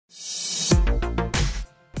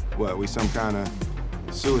What, we some kind of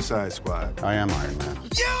Suicide Squad? I am Iron Man.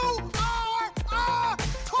 You are a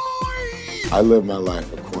toy! I live my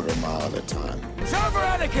life a quarter mile at a time. Server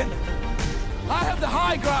Anakin! I have the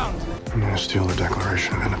high ground! I'm gonna steal the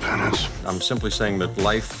Declaration of Independence. I'm simply saying that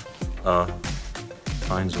life,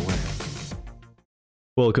 finds a way.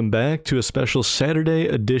 Welcome back to a special Saturday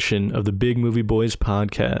edition of the Big Movie Boys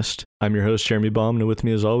podcast. I'm your host, Jeremy Baum, and with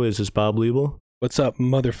me as always is Bob Liebel. What's up,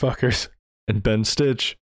 motherfuckers? And Ben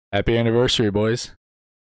Stitch. Happy anniversary, boys.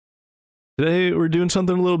 Today we're doing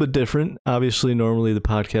something a little bit different. Obviously, normally the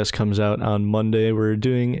podcast comes out on Monday. We're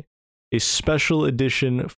doing a special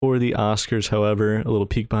edition for the Oscars, however, a little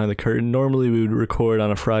peek behind the curtain. Normally we would record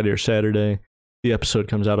on a Friday or Saturday. The episode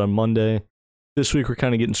comes out on Monday. This week we're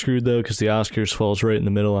kind of getting screwed though because the Oscars falls right in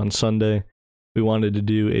the middle on Sunday. We wanted to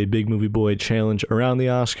do a Big Movie Boy challenge around the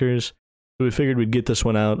Oscars, so we figured we'd get this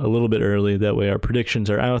one out a little bit early. That way our predictions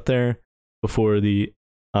are out there before the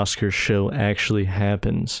Oscars show actually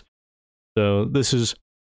happens. So this is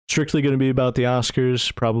strictly going to be about the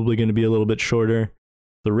Oscars, probably going to be a little bit shorter.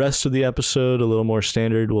 The rest of the episode, a little more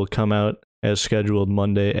standard, will come out as scheduled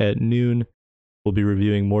Monday at noon. We'll be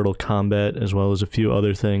reviewing Mortal Kombat as well as a few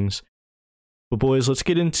other things. But boys, let's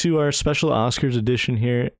get into our special Oscars edition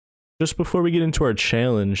here. Just before we get into our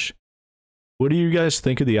challenge, what do you guys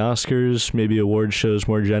think of the Oscars, maybe award shows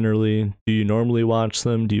more generally? Do you normally watch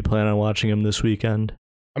them? Do you plan on watching them this weekend?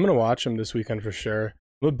 I'm going to watch them this weekend for sure.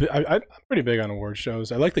 I'm pretty big on award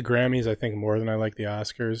shows. I like the Grammys, I think, more than I like the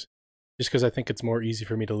Oscars, just because I think it's more easy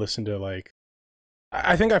for me to listen to, like...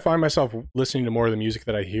 I think I find myself listening to more of the music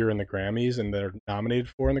that I hear in the Grammys and that are nominated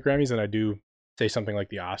for in the Grammys than I do, say, something like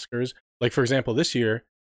the Oscars. Like, for example, this year,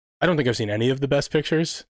 I don't think I've seen any of the Best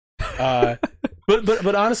Pictures.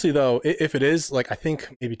 But honestly, though, if it is, like, I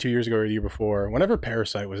think maybe 2 years ago or the year before, whenever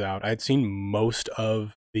Parasite was out, I had seen most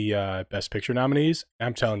of the Best Picture nominees.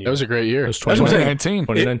 I'm telling you, that was a great year. It was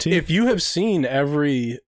 2019. If you have seen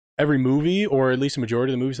every movie, or at least a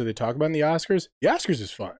majority of the movies that they talk about in the Oscars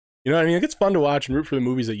is fun. You know what I mean? Like, it's fun to watch and root for the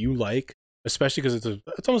movies that you like, especially because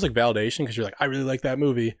it's almost like validation, because you're like, I really like that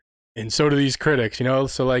movie, and so do these critics, you know?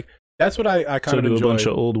 So, like, that's what I kind of enjoy. So do a bunch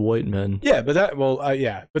of old white men. Yeah, but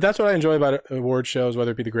that's what I enjoy about award shows,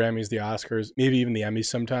 whether it be the Grammys, the Oscars, maybe even the Emmys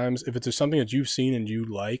sometimes. If it's something that you've seen and you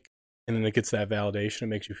like, and then it gets that validation, it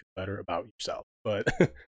makes you feel better about yourself. But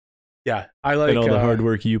yeah, I like... And all the hard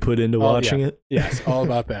work you put into watching it? Yes, all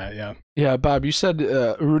about that, yeah. Yeah, Bob, you said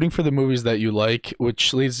rooting for the movies that you like,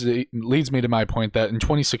 which leads me to my point that in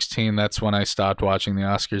 2016, that's when I stopped watching the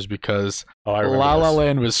Oscars because La La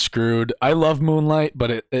Land was screwed. I love Moonlight,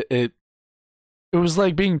 but it was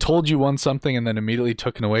like being told you won something and then immediately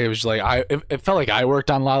taken away. It was like it felt like I worked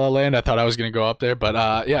on La La Land. I thought I was going to go up there,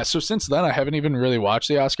 but yeah. So since then, I haven't even really watched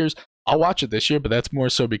the Oscars. I'll watch it this year, but that's more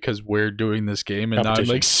so because we're doing this game and now I'm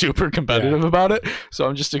like super competitive about it. So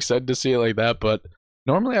I'm just excited to see it like that. But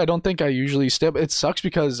normally I don't think I usually stay up. It sucks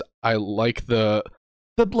because I like the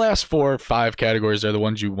last 4 or 5 categories are the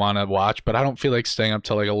ones you want to watch, but I don't feel like staying up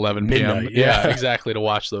till like 11 p.m. Yeah, exactly, to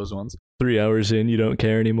watch those ones. 3 hours in, you don't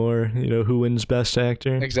care anymore. You know, who wins Best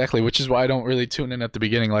Actor? Exactly, which is why I don't really tune in at the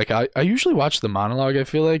beginning. Like, I usually watch the monologue, I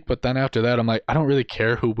feel like, but then after that, I'm like, I don't really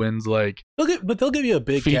care who wins, like, they'll give you a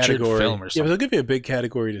big featured category. Film or something. Yeah, but they'll give you a big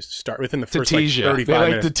category to start within the first, tease like, 35 they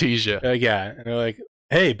minutes. like to tease you. Yeah, and they're like,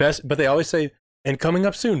 hey, best, but they always say, and coming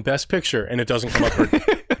up soon, Best Picture, and it doesn't come up for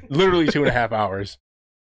literally 2.5 hours.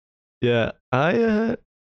 Yeah, I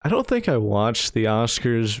don't think I watched the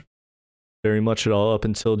Oscars very much at all up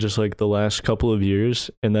until just like the last couple of years,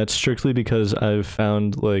 and that's strictly because I've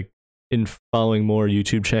found, like, in following more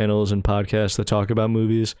YouTube channels and podcasts that talk about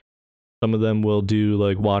movies, some of them will do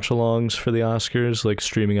like watch-alongs for the Oscars, like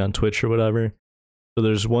streaming on Twitch or whatever. So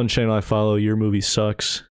there's one channel I follow, Your Movie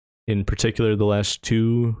Sucks. In particular, the last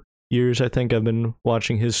 2 years, I think I've been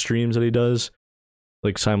watching his streams that he does,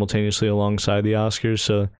 like simultaneously alongside the Oscars.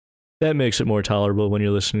 So that makes it more tolerable when you're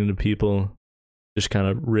listening to people just kind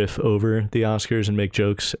of riff over the Oscars and make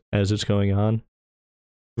jokes as it's going on.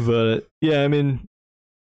 But yeah, I mean,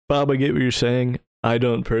 Bob, I get what you're saying. I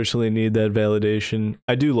don't personally need that validation.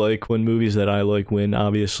 I do like when movies that I like win,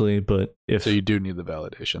 obviously, but So you do need the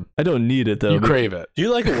validation. I don't need it, though. You crave it. Do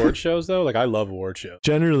you like award shows, though? Like, I love award shows.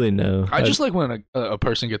 Generally, no. I just like when a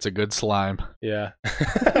person gets a good slime. Yeah.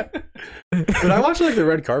 But I watch, like, the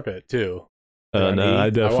red carpet, too. No, I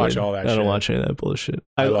definitely watch all that shit. I don't watch any of that bullshit.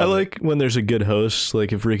 I love like when there's a good host,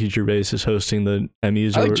 like if Ricky Gervais is hosting the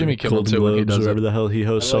Emmys I like or Jimmy Kimmel Golden too when he Globes, does whatever it. the hell he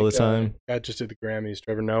hosts all the time. I just did the Grammys.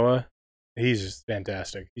 Trevor Noah. He's just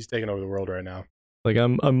fantastic. He's taking over the world right now. Like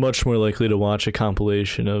I'm much more likely to watch a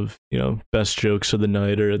compilation of, you know, best jokes of the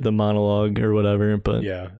night or the monologue or whatever. But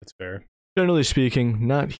yeah, that's fair. generally speaking,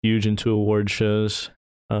 not huge into award shows.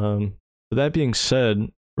 With that being said,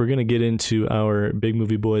 we're going to get into our Big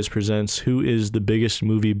Movie Boys Presents Who is the Biggest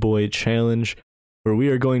Movie Boy Challenge, where we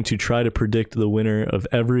are going to try to predict the winner of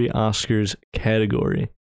every Oscars category.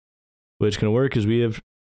 The way it's going to work is we have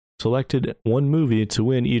selected one movie to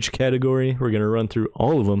win each category. We're going to run through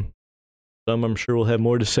all of them. Some I'm sure will have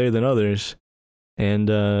more to say than others. And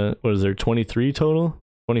what is there, 23 total?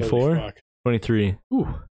 24? 23.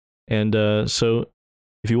 Ooh. And so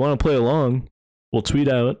if you want to play along, we'll tweet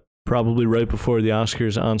out probably right before the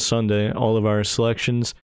Oscars on Sunday all of our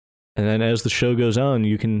selections. And then as the show goes on,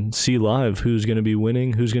 you can see live who's going to be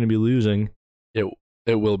winning, who's going to be losing.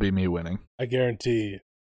 It will be me winning. I guarantee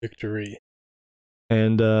victory.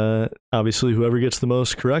 And obviously, whoever gets the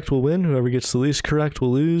most correct will win. Whoever gets the least correct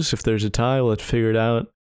will lose. If there's a tie, we'll have to figure it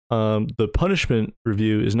out. The punishment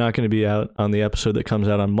review is not going to be out on the episode that comes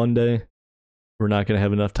out on Monday. We're not going to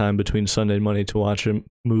have enough time between Sunday and Monday to watch a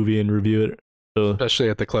movie and review it. So, especially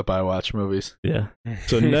at the Clip I Watch movies. Yeah.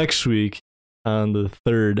 So next week, on the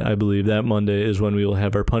 3rd, I believe, that Monday is when we will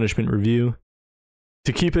have our punishment review.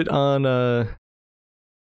 To keep it on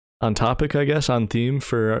topic, I guess, on theme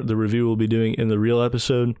for the review we'll be doing in the real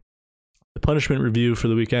episode, the punishment review for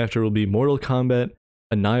the week after will be Mortal Kombat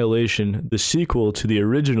Annihilation, the sequel to the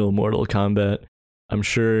original Mortal Kombat. I'm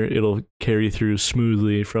sure it'll carry through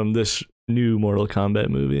smoothly from this new Mortal Kombat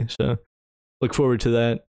movie. So look forward to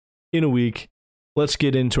that in a week. Let's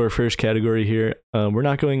get into our first category here. We're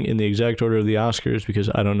not going in the exact order of the Oscars because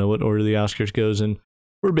I don't know what order the Oscars goes in.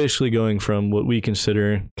 We're basically going from what we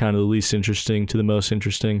consider kind of the least interesting to the most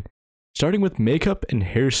interesting, starting with makeup and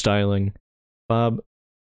hairstyling. Bob,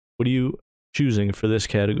 what are you choosing for this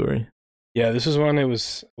category? Yeah, this is one, it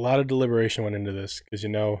was a lot of deliberation went into this because,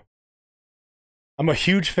 I'm a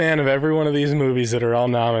huge fan of every one of these movies that are all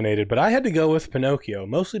nominated, but I had to go with Pinocchio,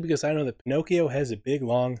 mostly because I know that Pinocchio has a big,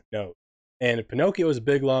 long nose. And if Pinocchio has a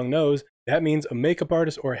big, long nose, that means a makeup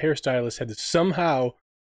artist or a hairstylist had to somehow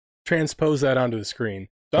transpose that onto the screen.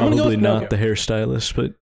 So probably not the hairstylist,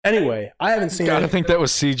 but anyway, I haven't seen it. I think that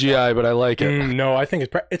was CGI, but I like it. No, I think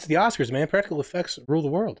it's the Oscars, man. Practical effects rule the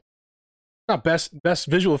world. Not best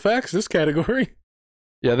visual effects, this category.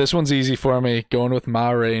 Yeah, this one's easy for me. Going with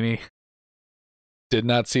Ma Rainey. Did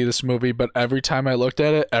not see this movie, but every time I looked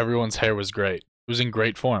at it, everyone's hair was great. It was in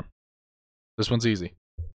great form. This one's easy.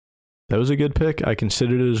 That was a good pick. I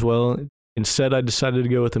considered it as well. Instead, I decided to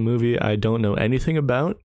go with a movie I don't know anything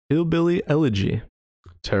about, Hillbilly Elegy.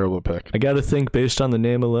 Terrible pick. I got to think, based on the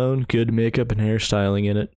name alone, good makeup and hairstyling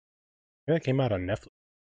in it. Yeah, it came out on Netflix.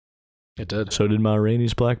 It did. So did Ma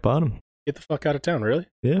Rainey's Black Bottom. Get the fuck out of town, really?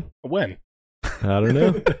 Yeah. When? I don't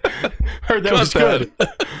know. Heard that was good.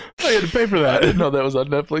 I had to pay for that. I didn't know that was on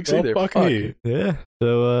Netflix either. Fuck me. Yeah.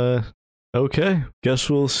 So, okay. Guess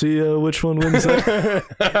we'll see which one wins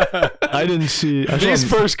that. I didn't see. These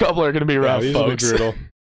first couple are going to be rough, folks. Brutal.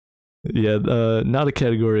 Yeah, not a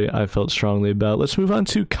category I felt strongly about. Let's move on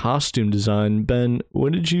to costume design. Ben,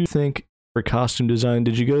 what did you think for costume design?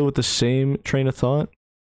 Did you go with the same train of thought?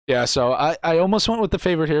 Yeah, so I almost went with the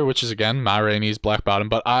favorite here, which is, again, Ma Rainey's Black Bottom,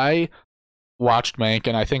 but I watched Mank,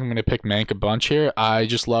 and I think I'm going to pick Mank a bunch here. I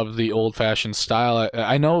just love the old-fashioned style.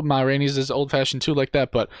 I know Ma Rainey's is old-fashioned too, like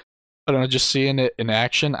that, but I don't know, just seeing it in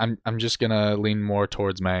action, I'm just going to lean more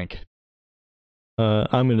towards Mank.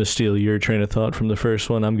 I'm going to steal your train of thought from the first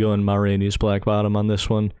one. I'm going Ma Rainey's Black Bottom on this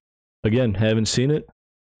one. Again, haven't seen it,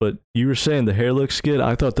 but you were saying the hair looks good.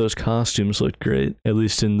 I thought those costumes looked great, at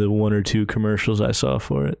least in the 1 or 2 commercials I saw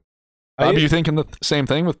for it. Bob, are you thinking the same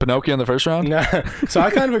thing with Pinocchio in the first round? Nah. So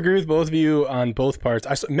I kind of agree with both of you on both parts.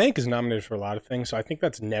 Mank is nominated for a lot of things, so I think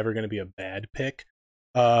that's never going to be a bad pick.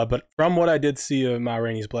 But from what I did see of Ma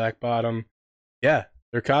Rainey's Black Bottom, yeah,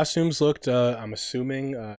 their costumes looked, I'm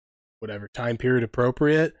assuming, whatever time period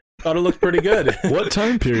appropriate. Thought it looked pretty good. What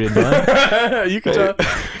time period, Bob? You can tell.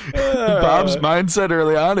 Bob's mindset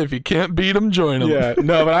early on, if you can't beat him, join him. Yeah,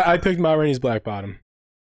 no, but I picked Ma Rainey's Black Bottom.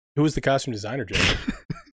 Who was the costume designer, Jay?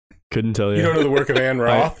 Couldn't tell you. You don't know the work of Ann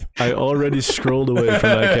Roth? I already scrolled away from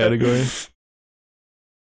that category.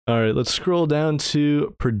 All right, let's scroll down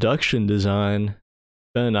to production design.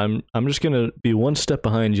 Ben, I'm just going to be one step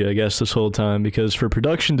behind you, I guess, this whole time, because for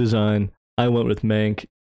production design, I went with Mank.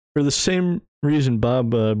 For the same reason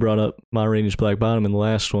Bob brought up Ma Rainey's Black Bottom in the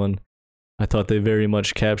last one, I thought they very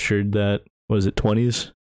much captured that, was it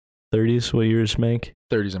 20s? 30s? What years, Mank?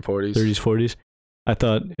 30s and 40s. 30s, 40s. I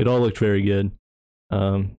thought it all looked very good.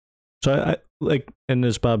 So I like, and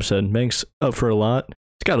as Bob said, Mank's up for a lot.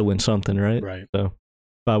 It's got to win something, right? Right. So,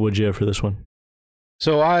 Bob, what'd you have for this one?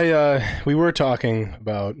 So we were talking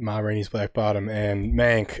about Ma Rainey's Black Bottom and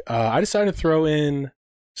Mank. I decided to throw in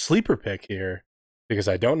sleeper pick here because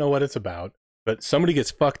I don't know what it's about, but somebody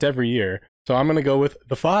gets fucked every year. So I'm going to go with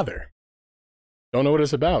The Father. Don't know what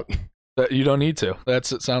it's about. You don't need to. It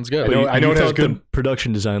sounds good. I know it has good the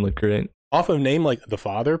production design looked great. Off of name like The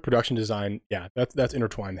Father, production design, yeah, that's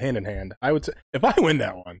intertwined hand in hand. I would say if I win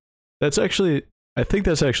that one. I think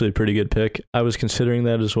that's actually a pretty good pick. I was considering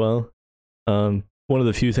that as well. One of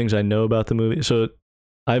the few things I know about the movie. So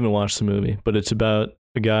I haven't watched the movie, but it's about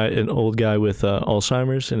an old guy with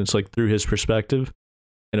Alzheimer's, and it's like through his perspective.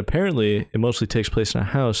 And apparently it mostly takes place in a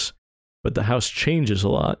house, but the house changes a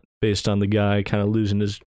lot based on the guy kind of losing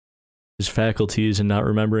his faculties and not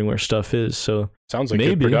remembering where stuff is. So sounds like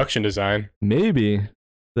good production design. Maybe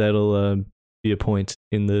that'll be a point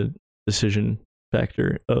in the decision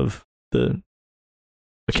factor of the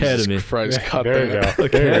Academy. Jesus Christ, cut there you go.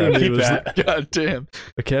 Academy Keep that. God damn.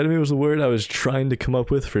 Academy was the word I was trying to come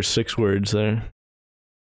up with for 6 words there.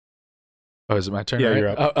 Oh, is it my turn? Yeah, right? you're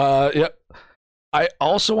up. Yep. I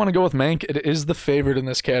also want to go with Mank. It is the favorite in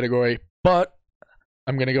this category, but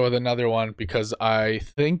I'm going to go with another one because I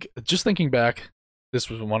think, just thinking back, this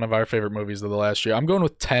was one of our favorite movies of the last year. I'm going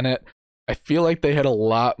with Tenet. I feel like they had a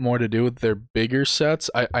lot more to do with their bigger sets.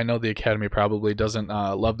 I know the Academy probably doesn't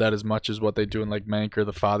love that as much as what they do in like Mank or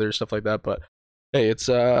The Father, stuff like that, but hey, it's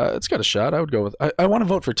got a shot. I would go with, I want to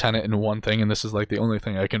vote for Tenet in one thing, and this is like the only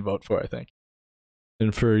thing I can vote for, I think.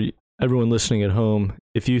 And for everyone listening at home,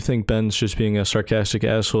 if you think Ben's just being a sarcastic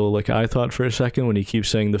asshole like I thought for a second when he keeps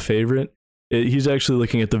saying the favorite, he's actually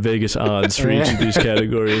looking at the Vegas odds for each of these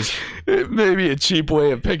categories. It may be a cheap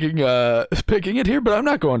way of picking it here, but I'm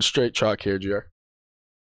not going straight chalk here, Jer.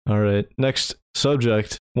 All right, next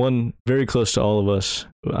subject, one very close to all of us.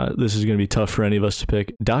 This is going to be tough for any of us to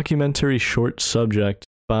pick. Documentary short subject.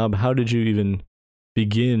 Bob, how did you even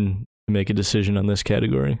begin to make a decision on this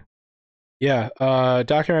category? Yeah,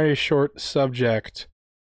 documentary short subject.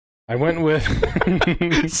 I went with...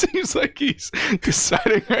 Seems like he's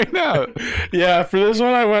deciding right now. Yeah, for this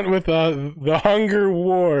one I went with The Hunger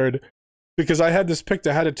Ward because I had this picked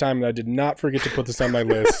ahead of time and I did not forget to put this on my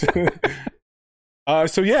list.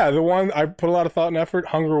 So yeah, the one I put a lot of thought and effort,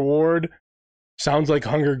 Hunger Ward, sounds like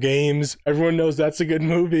Hunger Games. Everyone knows that's a good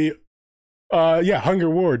movie. Yeah, Hunger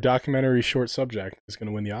Ward, documentary short subject, is going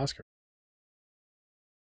to win the Oscar.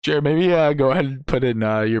 Jared, maybe go ahead and put in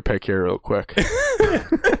your pick here real quick.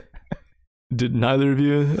 Did neither of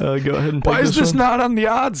you go ahead and pick Why is this one? not on the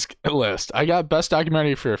odds list? I got best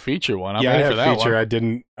documentary for a feature one. I'm ready for that feature. one. I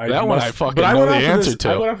didn't. I fucking know the answer to.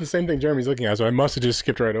 I went off the same thing Jeremy's looking at, so I must have just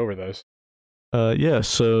skipped right over this. Yeah,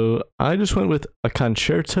 so I just went with A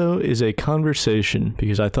Concerto is a Conversation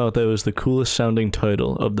because I thought that was the coolest sounding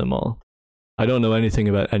title of them all. I don't know anything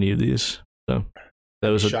about any of these, so that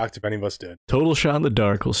was shocked if any of us did. Total shot in the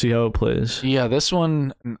dark. We'll see how it plays. Yeah, this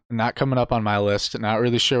one not coming up on my list. Not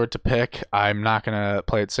really sure what to pick. I'm not gonna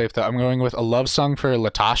play it safe though. I'm going with A Love Song for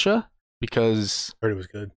Latasha because I heard it was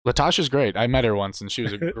good. Latasha's great. I met her once and she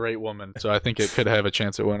was a great woman, so I think it could have a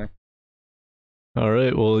chance at winning. All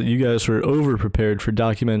right, well, you guys were over-prepared for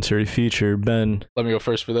documentary feature. Ben. Let me go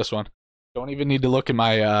first for this one. Don't even need to look at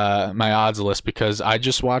my my odds list because I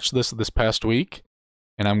just watched this past week,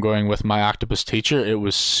 and I'm going with My Octopus Teacher. It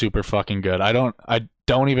was super fucking good. I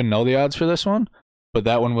don't even know the odds for this one, but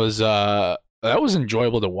that one was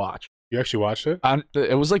enjoyable to watch. You actually watched it?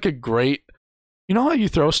 It was like a great... You know how you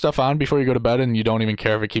throw stuff on before you go to bed and you don't even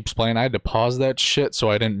care if it keeps playing? I had to pause that shit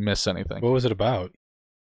so I didn't miss anything. What was it about?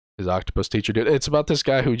 His Octopus Teacher did. It's about this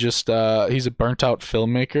guy who just he's a burnt out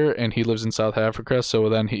filmmaker and he lives in South Africa, so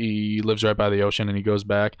then he lives right by the ocean and he goes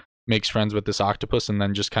back, makes friends with this octopus, and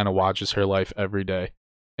then just kind of watches her life every day.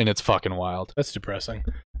 And it's fucking wild. That's depressing.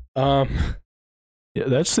 Yeah,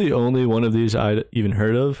 that's the only one of these I'd even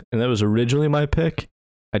heard of, and that was originally my pick.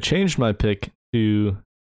 I changed my pick to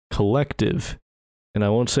Collective, and I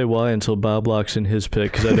won't say why until Bob locks in his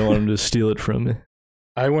pick because I don't want him to steal it from me.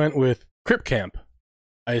 I went with Crip Camp.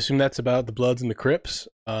 I assume that's about the Bloods and the Crips.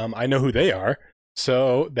 I know who they are,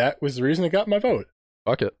 so that was the reason it got my vote.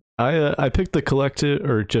 Fuck it. I picked the Collective,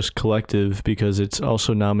 or just Collective, because it's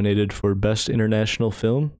also nominated for Best International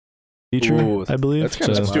Film Feature, Ooh, I believe. that's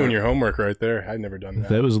kind of That's doing your homework right there. I'd never done that.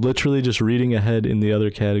 That was literally just reading ahead in the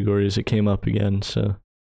other categories. It came up again, so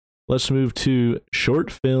let's move to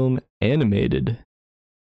Short Film Animated.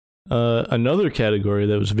 Another category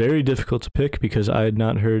that was very difficult to pick because I had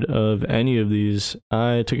not heard of any of these.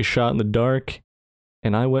 I took a shot in the dark,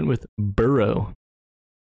 and I went with Burrow.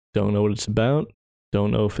 Don't know what it's about.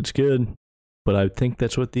 Don't know if it's good, but I think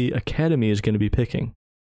that's what the Academy is going to be picking.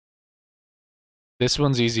 This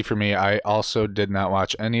one's easy for me. I also did not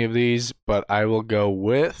watch any of these, but I will go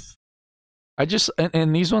with...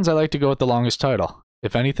 and these ones I like to go with the longest title.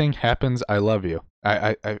 If anything happens, I love you.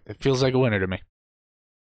 It feels like a winner to me.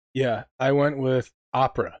 Yeah, I went with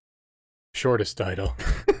opera. Shortest title.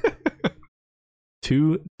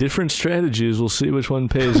 Two different strategies. We'll see which one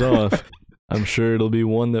pays off. I'm sure it'll be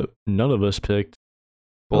one that none of us picked.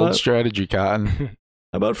 Bold strategy, Cotton.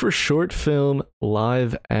 How about for short film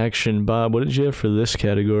live action, Bob? What did you have for this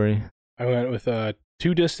category? I went with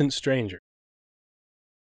Two Distant Strangers.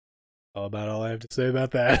 All about all I have to say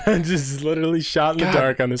about that. Just literally shot in the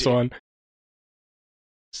dark on this one.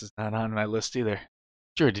 This is not on my list either.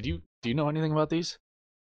 Jared, do you know anything about these?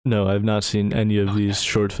 No, I've not seen any of these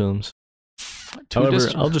short films. However,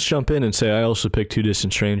 I'll just jump in and say I also picked Two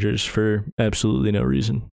Distant Strangers for absolutely no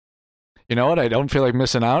reason. You know what? I don't feel like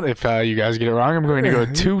missing out. If you guys get it wrong, I'm going to go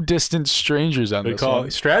Two Distant Strangers on this one.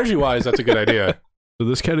 Strategy-wise, that's a good idea. So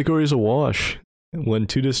this category is a wash when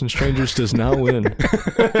Two Distant Strangers does not win.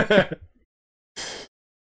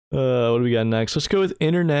 What do we got next? Let's go with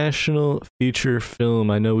international feature film.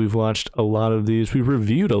 I know we've watched a lot of these. We've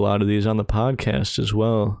reviewed a lot of these on the podcast as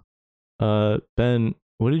well. Ben,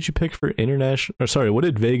 what did you pick for international? Or sorry, what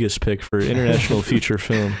did Vegas pick for international feature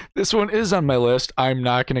film? This one is on my list. I'm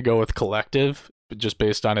not going to go with Collective, just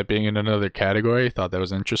based on it being in another category. Thought that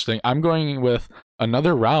was interesting. I'm going with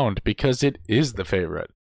Another Round because it is the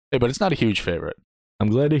favorite. Hey, but it's not a huge favorite. I'm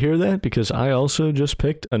glad to hear that because I also just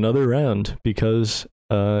picked Another Round because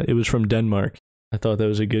it was from Denmark. I thought that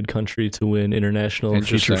was a good country to win international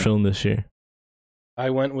feature film this year.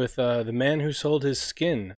 I went with The Man Who Sold His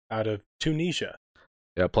Skin out of Tunisia.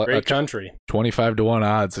 Yeah, great country. 25-1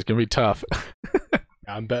 odds. It's gonna be tough.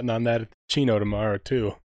 I'm betting on that at the Chino tomorrow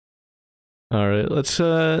too. All right, let's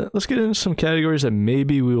get into some categories that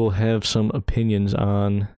maybe we will have some opinions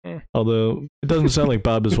on. Although it doesn't sound like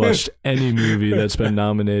Bob has watched any movie that's been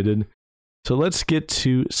nominated. So let's get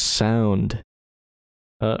to sound.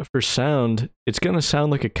 For sound, it's gonna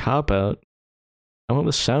sound like a cop-out. I went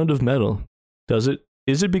with Sound of Metal. Is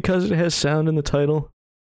it because it has sound in the title?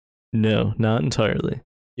 No, not entirely.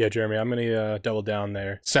 Yeah, Jeremy, I'm going to double down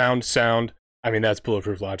there. Sound. I mean, that's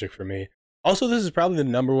bulletproof logic for me. Also, this is probably the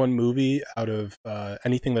number one movie out of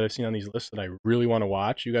anything that I've seen on these lists that I really want to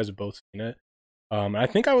watch. You guys have both seen it. I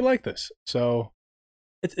think I would like this. So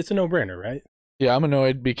it's a no-brainer, right? Yeah, I'm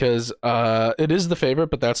annoyed because it is the favorite,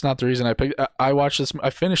 but that's not the reason I picked. I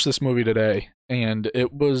finished this movie today, and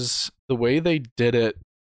it was the way they did it.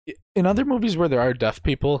 In other movies where there are deaf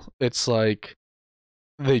people, it's like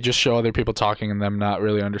they just show other people talking and them not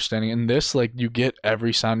really understanding. In this, like, you get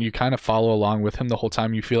every sound. You kind of follow along with him the whole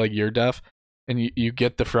time. You feel like you're deaf, and you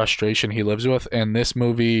get the frustration he lives with. And this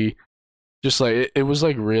movie, just like, it was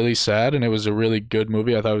like really sad, and it was a really good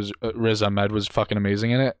movie. I thought it was Riz Ahmed was fucking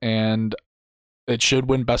amazing in it, and it should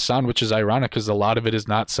win Best Sound, which is ironic because a lot of it is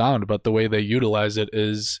not sound, but the way they utilize it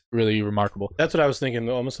is really remarkable. That's what I was thinking.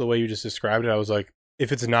 Almost the way you just described it, I was like,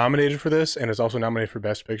 if it's nominated for this and it's also nominated for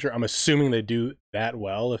Best Picture, I'm assuming they do that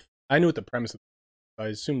well. If I knew what the premise of it, I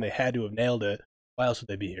assume they had to have nailed it. Why else would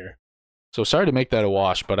they be here? So sorry to make that a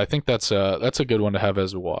wash, but I think that's a good one to have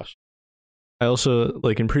as a wash. I also,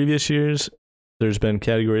 like in previous years, there's been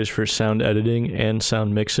categories for sound editing and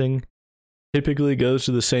sound mixing. Typically goes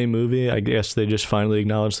to the same movie. I guess they just finally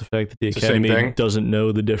acknowledge the fact that the Academy doesn't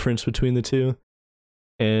know the difference between the two.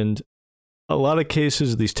 And a lot of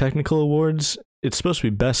cases, these technical awards, it's supposed to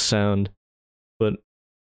be best sound, but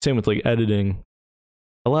same with like editing.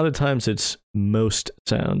 A lot of times it's most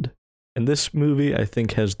sound. And this movie, I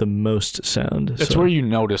think, has the most sound. It's where you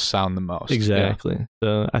notice sound the most. Exactly. Yeah.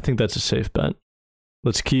 So I think that's a safe bet.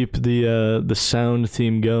 Let's keep the sound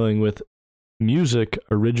theme going with music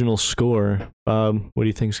original score. Bob, what do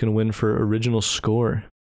you think is going to win for original score?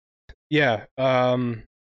 Yeah.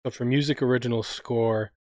 So for music original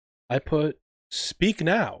score, I put Speak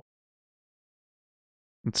Now.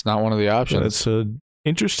 It's not one of the options. That's an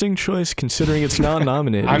interesting choice considering it's not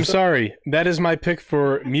nominated. I'm sorry. That is my pick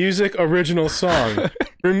for music original song.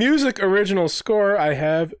 For music original score, I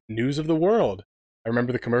have News of the World. I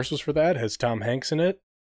remember the commercials for that. It has Tom Hanks in it.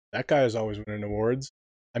 That guy is always winning awards.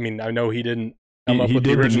 I mean, I know he didn't come up with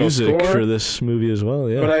the original music score for this movie as well,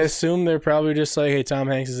 yeah. But I assume they're probably just like, hey, Tom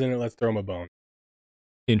Hanks is in it, let's throw him a bone.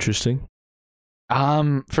 Interesting.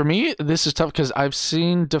 For me, this is tough because I've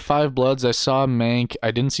seen Da 5 Bloods, I saw Mank,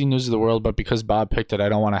 I didn't see News of the World, but because Bob picked it, I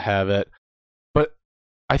don't want to have it. But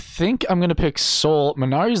I think I'm going to pick Soul.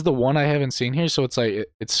 Minari is the one I haven't seen here, so it's like,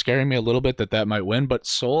 it's scaring me a little bit that might win, but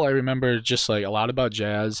Soul, I remember just like a lot about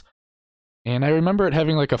jazz, and I remember it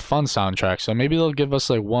having like a fun soundtrack, so maybe they'll give us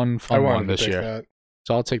like one fun one this year. That.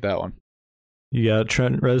 So I'll take that one. You got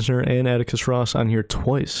Trent Reznor and Atticus Ross on here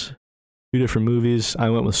twice. Two different movies. I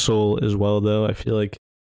went with Soul as well, though. I feel like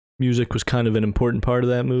music was kind of an important part of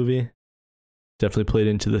that movie. Definitely played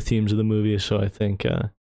into the themes of the movie, so I think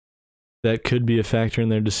that could be a factor in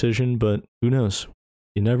their decision, but who knows?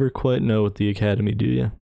 You never quite know with the Academy, do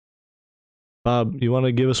you? Bob, you want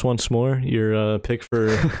to give us once more your pick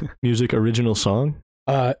for music original song?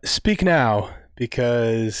 Speak Now,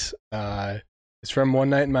 because it's from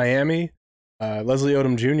One Night in Miami. Leslie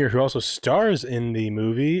Odom Jr., who also stars in the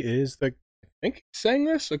movie, I think he sang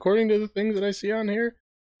this, according to the things that I see on here.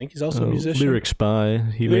 I think he's also a musician. Lyrics by.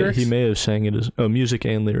 He may have sang it as music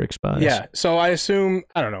and lyrics by. Yeah, so I assume,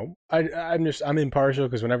 I don't know. I'm impartial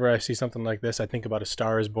because whenever I see something like this, I think about A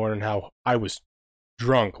Star Is Born and how I was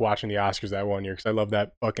drunk watching the Oscars that one year because I love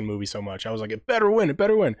that fucking movie so much. I was like, it better win.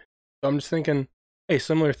 So I'm just thinking, hey,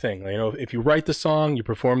 similar thing. You know, if you write the song, you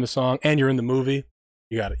perform the song, and you're in the movie,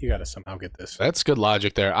 you gotta somehow get this. That's good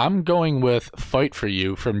logic there. I'm going with Fight for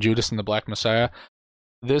You from Judas and the Black Messiah.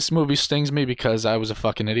 This movie stings me because I was a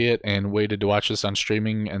fucking idiot and waited to watch this on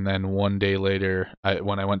streaming, and then one day later,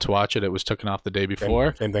 when I went to watch it, it was taken off the day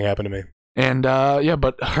before. Same thing happened to me. And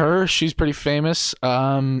but she's pretty famous.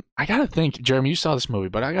 I gotta think, Jeremy, you saw this movie,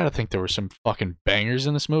 but I gotta think there were some fucking bangers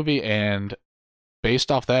in this movie, and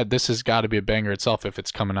based off that, this has got to be a banger itself if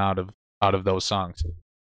it's coming out of those songs.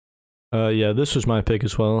 Yeah, this was my pick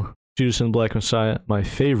as well. Judas and the Black Messiah, my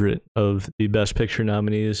favorite of the Best Picture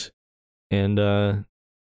nominees, and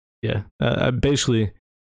I basically,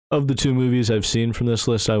 of the two movies I've seen from this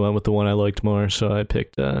list, I went with the one I liked more, so I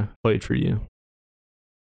picked Fight for You.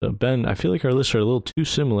 So, Ben, I feel like our lists are a little too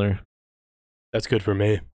similar. That's good for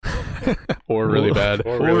me. Or really bad.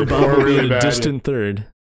 Or probably a distant third.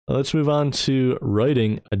 Let's move on to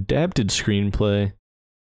writing adapted screenplay.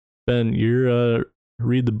 Ben, you're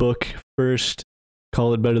read the book first,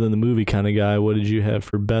 call it better than the movie kind of guy. What did you have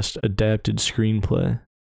for best adapted screenplay?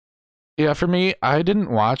 Yeah, for me, I didn't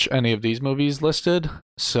watch any of these movies listed,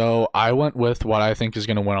 so I went with what I think is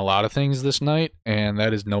going to win a lot of things this night, and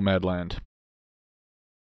that is Nomadland.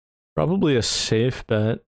 Probably a safe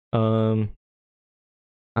bet. I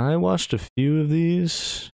watched a few of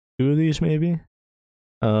these, 2 of these maybe.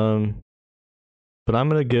 But I'm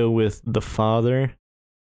gonna go with The Father.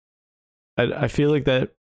 I feel like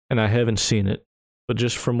that, and I haven't seen it, but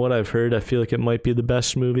just from what I've heard, I feel like it might be the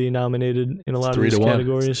best movie nominated in a lot of these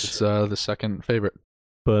categories. It's the second favorite.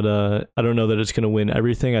 But I don't know that it's gonna win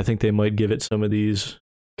everything. I think they might give it some of these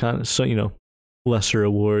kind of, lesser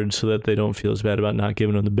awards so that they don't feel as bad about not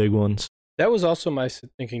giving them the big ones. That was also my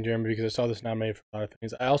thinking, Jeremy, because I saw this nominated for a lot of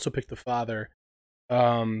things. I also picked The Father.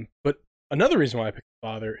 But another reason why I picked The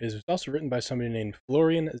Father is it's also written by somebody named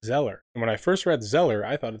Florian Zeller. And when I first read Zeller,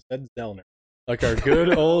 I thought it said Zellner, like our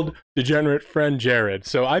good old degenerate friend Jared.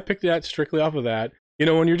 So I picked that strictly off of that. You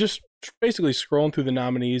know, when you're just basically scrolling through the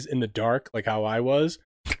nominees in the dark, like how I was,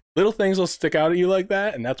 little things will stick out at you like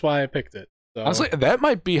that, and that's why I picked it. So, honestly, that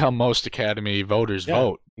might be how most Academy voters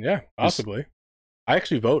vote. Yeah, possibly. I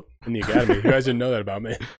actually vote in the Academy. You guys didn't know that about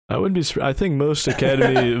me. I think most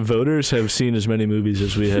Academy voters have seen as many movies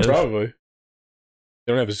as we have. Probably. They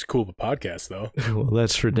don't have as cool of a podcast, though. Well,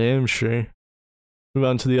 that's for damn sure. Move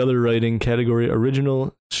on to the other writing category,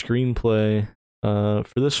 original screenplay. For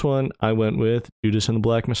this one, I went with Judas and the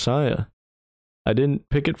Black Messiah. I didn't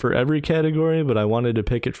pick it for every category, but I wanted to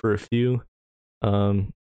pick it for a few.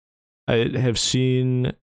 I have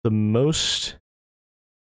seen the most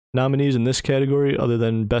nominees in this category other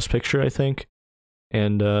than Best Picture, I think.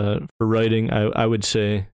 And for writing, I would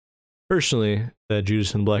say, personally, that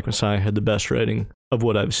Judas and the Black Messiah had the best writing of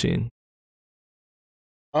what I've seen.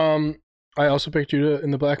 I also picked Judas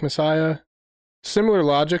and the Black Messiah. Similar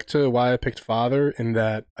logic to why I picked Father, in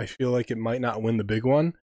that I feel like it might not win the big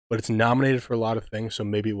one, but it's nominated for a lot of things, so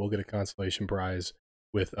maybe we'll get a consolation prize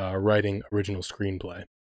with writing original screenplay.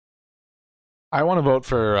 I want to vote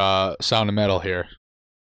for Sound of Metal here,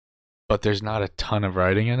 but there's not a ton of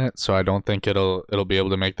writing in it, so I don't think it'll be able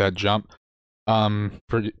to make that jump.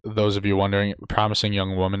 For those of you wondering, Promising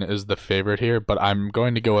Young Woman is the favorite here, but I'm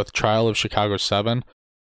going to go with Trial of Chicago 7.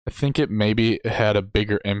 I think it maybe had a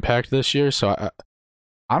bigger impact this year, so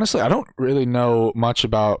honestly, I don't really know much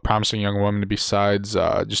about Promising Young Woman besides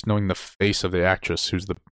just knowing the face of the actress, who's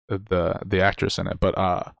the actress in it. But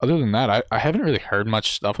other than that, I haven't really heard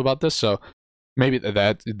much stuff about this, so maybe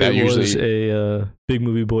that it usually was a Big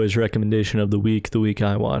Movie Boys recommendation of the week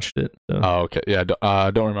I watched it. So. Oh, okay. Yeah,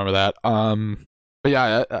 don't remember that. But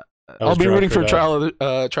yeah, I'll be rooting for Trial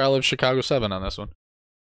of Chicago 7 on this one.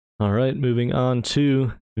 All right, moving on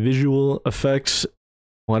to visual effects.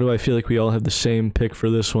 Why do I feel like we all have the same pick for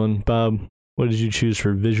this one? Bob, what did you choose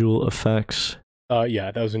for visual effects?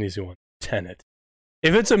 Yeah, that was an easy one. Tenet.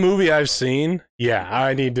 If it's a movie I've seen, yeah,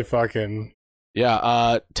 I need to fucking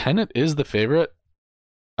Yeah, Tenet is the favorite.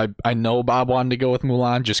 I know Bob wanted to go with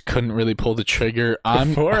Mulan, just couldn't really pull the trigger.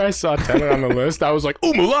 Before I saw Tenet on the list, I was like,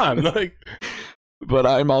 "Oh, Mulan!" Like, but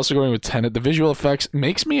I'm also going with Tenet. The visual effects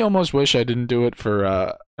makes me almost wish I didn't do it for.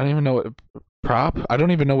 I don't even know what prop. I don't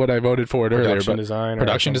even know what I voted for it earlier. But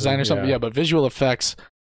production design or something. Yeah, but visual effects.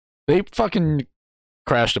 They fucking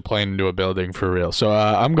crashed a plane into a building for real. So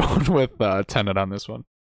I'm going with Tenet on this one.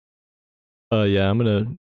 Yeah, I'm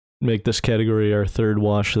gonna make this category our third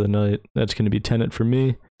watch of the night. That's gonna be Tenet for me.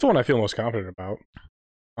 It's the one I feel most confident about.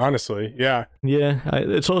 Honestly, yeah. Yeah,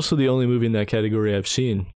 it's also the only movie in that category I've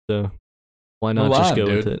seen. So why not just go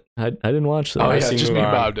with it? I didn't watch that. Oh, yeah, just me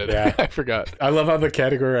and Bob did. Yeah. I forgot. I love how the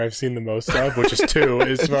category I've seen the most of, which is 2,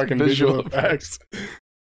 is fucking visual effects.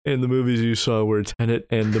 And the movies you saw were Tenet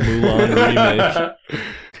and the Mulan remake.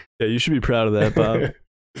 Yeah, you should be proud of that, Bob.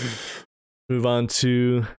 Move on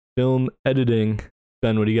to film editing.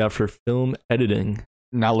 Ben, what do you got for film editing?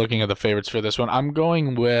 Not looking at the favorites for this one. I'm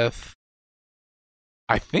going with,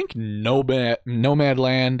 I think,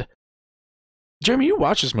 Nomadland. Jeremy, you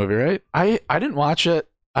watched this movie, right? I didn't watch it.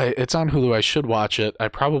 It's on Hulu. I should watch it. I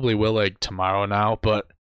probably will, like, tomorrow now,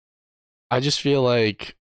 but I just feel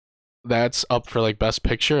like that's up for, like, Best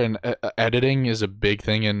Picture, and editing is a big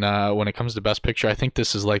thing. And when it comes to Best Picture, I think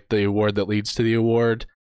this is, like, the award that leads to the award.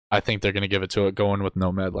 I think they're going to give it to it, going with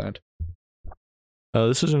Nomadland.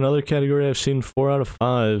 This is another category I've seen 4 out of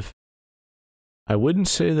 5. I wouldn't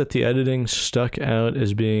say that the editing stuck out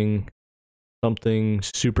as being something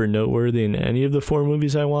super noteworthy in any of the 4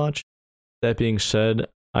 movies I watched. That being said,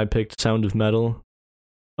 I picked Sound of Metal.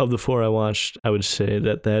 Of the 4 I watched, I would say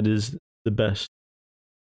that that is the best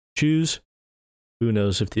choose. Who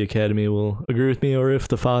knows if the Academy will agree with me or if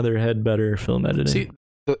The Father had better film editing. See,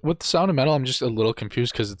 with Sound of Metal, I'm just a little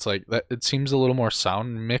confused because it's like that. It seems a little more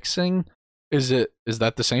sound mixing. Is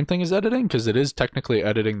that the same thing as editing? Because it is technically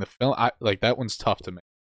editing the film. Like that one's tough to me.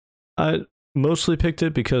 I mostly picked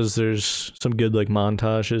it because there's some good like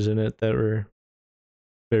montages in it that were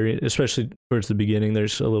very, especially towards the beginning.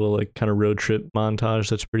 There's a little like kind of road trip montage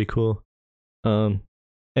that's pretty cool. And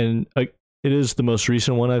it is the most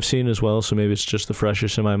recent one I've seen as well, so maybe it's just the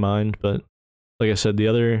freshest in my mind. But like I said, the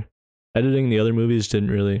other movies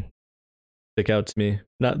didn't really stick out to me.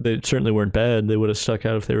 Not they certainly weren't bad. They would have stuck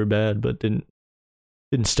out if they were bad, but didn't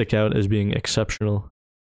stick out as being exceptional.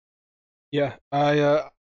 Yeah, I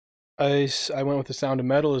went with The Sound of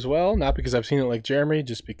Metal as well, not because I've seen it like Jeremy,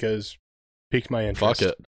 just because it piqued my interest. Fuck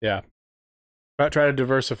it. Yeah. I try to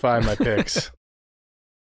diversify my picks.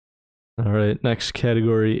 All right, next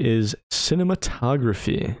category is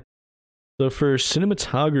cinematography. So for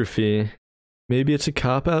cinematography, maybe it's a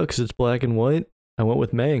cop-out because it's black and white. I went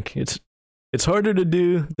with Mank. It's harder to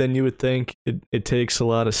do than you would think. It takes a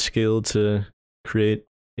lot of skill to create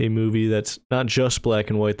a movie that's not just black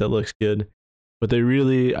and white that looks good, but they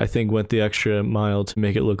really, I think, went the extra mile to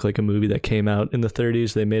make it look like a movie that came out in the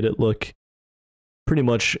 30s. They made it look pretty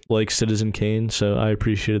much like Citizen Kane, so I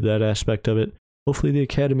appreciated that aspect of it. Hopefully the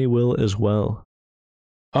Academy will as well.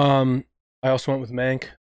 I also went with Mank,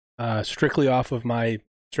 strictly off of my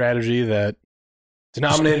strategy that it's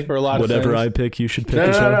nominated for a lot of things. Whatever I pick, you should pick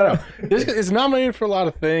as well. No. It's nominated for a lot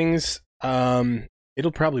of things.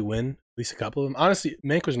 It'll probably win at least a couple of them. Honestly,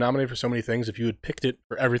 Mank was nominated for so many things. If you had picked it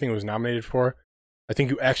for everything it was nominated for, I think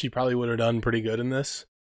you actually probably would have done pretty good in this.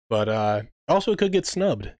 But also, it could get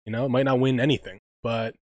snubbed. You know, it might not win anything.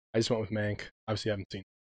 But I just went with Mank. Obviously, I haven't seen it.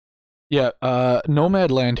 Yeah,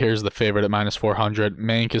 Nomadland here is the favorite at -400.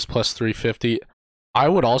 Mank is +350. I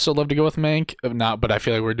would also love to go with Mank, but I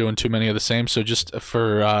feel like we're doing too many of the same. So just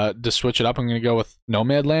for to switch it up, I'm going to go with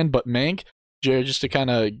Nomadland. But Mank, Jared, just to kind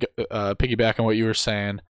of piggyback on what you were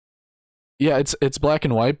saying, yeah, it's black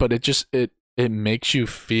and white, but it makes you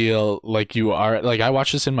feel like you are like I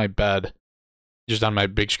watched this in my bed, just on my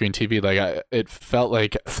big screen TV. Like it felt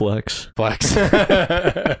like flex.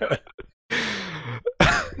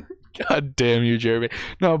 God damn you, Jeremy.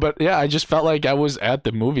 No, but yeah, I just felt like I was at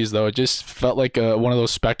the movies, though. It just felt like one of those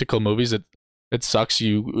spectacle movies. It sucks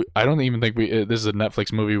you. I don't even think this is a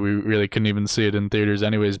Netflix movie. We really couldn't even see it in theaters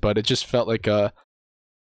anyways, but it just felt like a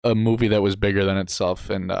movie that was bigger than itself.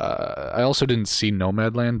 And I also didn't see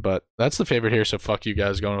Nomadland, but that's the favorite here, so fuck you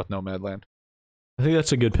guys going with Nomadland. I think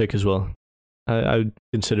that's a good pick as well. I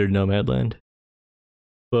considered Nomadland.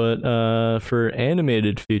 But for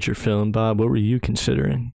animated feature film, Bob, what were you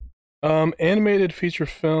considering? Animated feature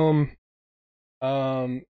film.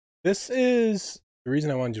 This is the reason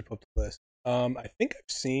I wanted you to pull up the list. I think I've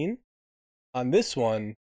seen on this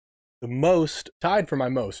one the most, tied for my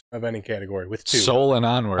most of any category with 2. Soul and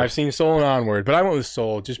Onward. I've seen Soul and Onward, but I went with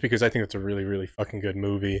Soul just because I think it's a really, really fucking good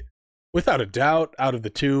movie. without a doubt, out of the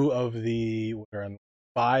two of the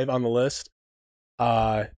 5 on the list,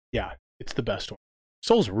 yeah, it's the best one.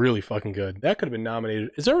 Soul's really fucking good. That could have been nominated.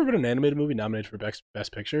 Has there ever been an animated movie nominated for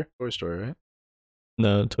Best Picture? Toy Story, right?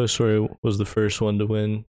 No, Toy Story was the first one to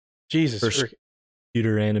win. Jesus. First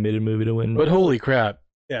computer animated movie to win. But holy crap.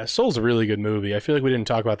 Yeah, Soul's a really good movie. I feel like we didn't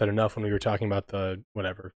talk about that enough when we were talking about the,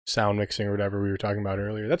 sound mixing or whatever we were talking about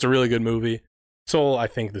earlier. That's a really good movie. Soul, I'm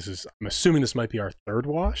assuming this might be our third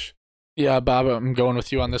watch. Yeah, Bob, I'm going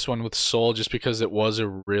with you on this one with Soul just because it was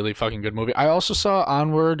a really fucking good movie. I also saw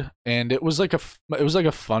Onward, and it was like a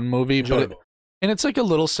fun movie, and it's like a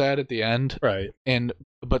little sad at the end. Right.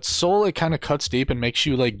 But Soul, it kind of cuts deep and makes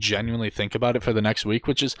you like genuinely think about it for the next week,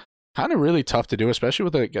 which is kind of really tough to do, especially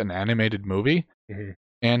with like an animated movie. Mm-hmm.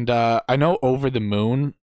 And I know Over the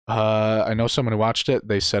Moon, I know someone who watched it.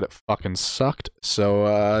 They said it fucking sucked.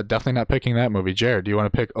 So definitely not picking that movie. Jared, do you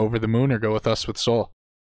want to pick Over the Moon or go with us with Soul?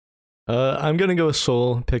 I'm going to go with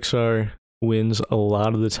Soul. Pixar wins a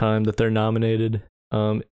lot of the time that they're nominated.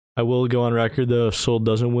 I will go on record, though, if Soul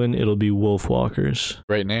doesn't win, it'll be Wolfwalkers.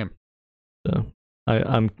 Great name. So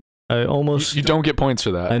I almost... You don't get points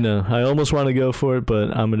for that. I know. I almost want to go for it,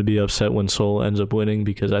 but I'm going to be upset when Soul ends up winning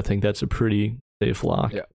because I think that's a pretty safe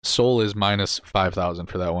lock. Yeah. Soul is minus 5,000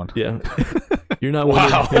 for that one. Yeah. You're not winning.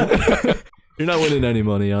 Wow. You're not winning any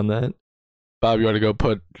money on that. Bob, you want to go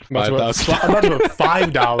put 5,000? I'm about to put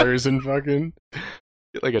 $5 and fucking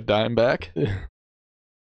get like a dime back.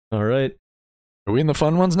 All right. Are we in the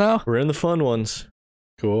fun ones now? We're in the fun ones.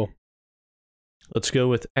 Cool. Let's go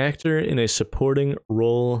with actor in a supporting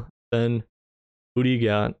role. Ben, who do you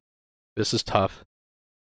got? This is tough.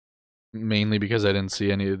 Mainly because I didn't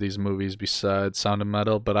see any of these movies besides Sound of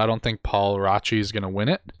Metal, but I don't think Paul Raci is going to win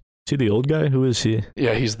it. Is he the old guy? Who is he?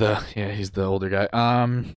 Yeah, he's the older guy.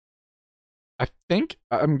 I think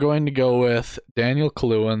I'm going to go with Daniel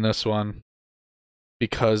Kaluuya in this one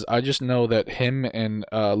because I just know that him and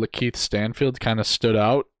Lakeith Stanfield kind of stood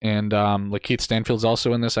out, and Lakeith Stanfield's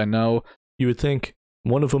also in this. I know you would think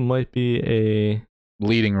one of them might be a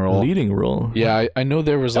leading role. Yeah, I know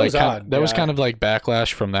there was was kind of like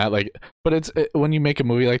backlash from that. Like, but when you make a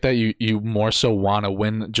movie like that, you more so want to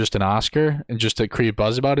win just an Oscar and just to create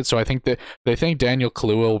buzz about it. So I think that they think Daniel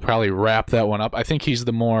Kaluuya will probably wrap that one up. I think he's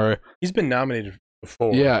been nominated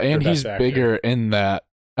before. Yeah, and he's bigger in that.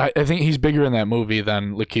 I think he's bigger in that movie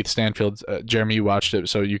than Lakeith Stanfield. Jeremy, you watched it,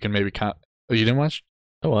 so you can maybe count. Oh, you didn't watch?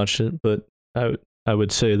 I watched it, but I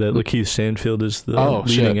would say that Lakeith Stanfield is the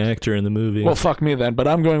leading actor in the movie. Well, fuck me then, but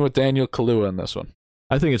I'm going with Daniel Kaluuya in this one.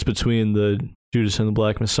 I think it's between the Judas and the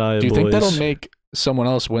Black Messiah boys. Do you think that'll make someone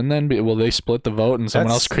else win then? Will they split the vote and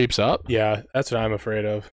someone else creeps up? Yeah, that's what I'm afraid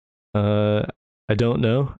of. I don't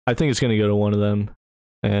know. I think it's going to go to one of them.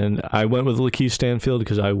 And I went with Lakeith Stanfield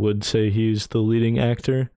because I would say he's the leading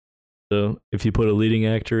actor. So if you put a leading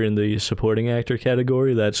actor in the supporting actor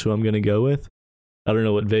category, that's who I'm going to go with. I don't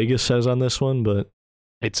know what Vegas says on this one, but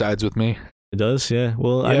it sides with me. It does, yeah.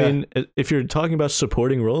 Well, yeah. I mean, if you're talking about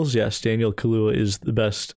supporting roles, yes, Daniel Kaluuya is the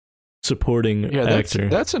best supporting actor.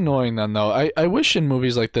 That's annoying then, though. I wish in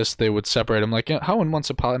movies like this they would separate them. Like how in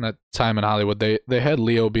Once Upon a Time in Hollywood, they had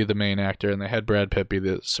Leo be the main actor and they had Brad Pitt be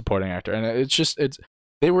the supporting actor. And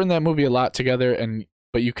they were in that movie a lot together,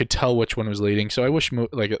 but you could tell which one was leading. So I wish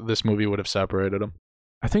this movie would have separated them.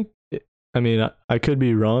 I think... I mean, I could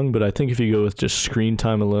be wrong, but I think if you go with just screen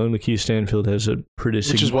time alone, Lakeith Stanfield has a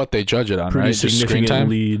which is what they judge it on, pretty right? significant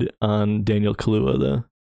lead on Daniel Kaluuya, though.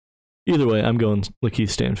 Either way, I'm going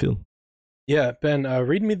Lakeith Stanfield. Yeah, Ben,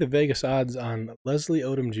 read me the Vegas odds on Leslie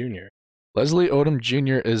Odom Jr. Leslie Odom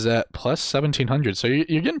Jr. is at plus 1,700, so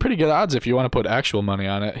you're getting pretty good odds if you want to put actual money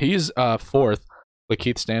on it. He's fourth.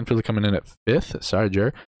 Lakeith Stanfield coming in at fifth. Sorry,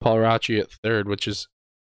 Jer. Paul Raci at third, which is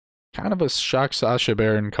kind of a shock. Sacha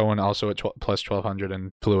Baron Cohen also at plus 1,200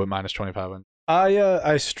 and Kaluuya at minus 2,500.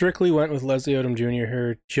 I strictly went with Leslie Odom Jr.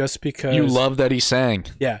 here just because you love that he sang.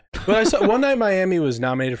 Yeah, but I saw One Night in Miami was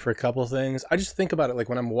nominated for a couple things. I just think about it like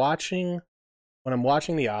when I'm watching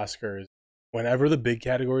the Oscars, whenever the big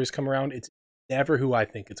categories come around, it's never who I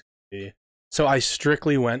think it's going to be. So I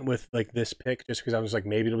strictly went with like this pick just because I was like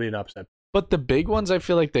maybe it'll be an upset. But the big ones, I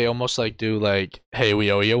feel like they almost like do like, hey, we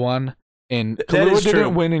owe you one. And Kaluuya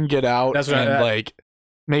didn't win and get out. That's like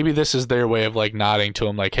maybe this is their way of like nodding to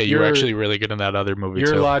him, like, hey, you're actually really good in that other movie.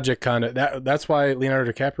 Your logic kind of that's why Leonardo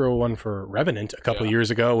DiCaprio won for Revenant a couple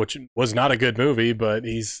years ago, which was not a good movie, but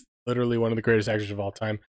he's literally one of the greatest actors of all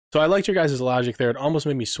time. So I liked your guys' logic there. It almost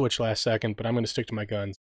made me switch last second, but I'm going to stick to my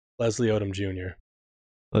guns. Leslie Odom Jr.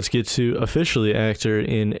 Let's get to officially actor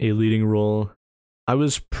in a leading role. I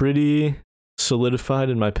was pretty solidified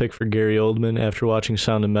in my pick for Gary Oldman after watching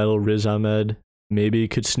Sound of Metal. Riz Ahmed maybe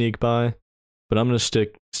could sneak by, but I'm gonna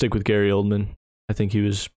stick with Gary Oldman. I think he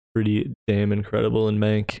was pretty damn incredible in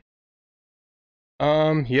Mank.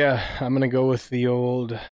 Yeah, I'm gonna go with the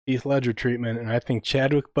old Heath Ledger treatment, and I think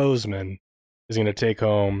Chadwick Boseman is gonna take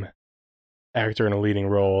home actor in a leading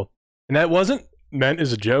role. And that wasn't meant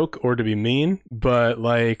as a joke or to be mean, but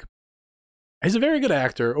like, he's a very good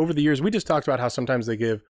actor. Over the years, we just talked about how sometimes they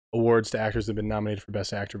give awards to actors that have been nominated for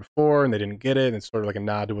Best Actor before, and they didn't get it, and it's sort of like a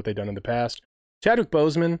nod to what they've done in the past. Chadwick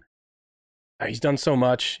Boseman, he's done so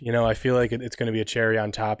much, I feel like it's going to be a cherry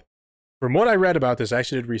on top. From what I read about this, I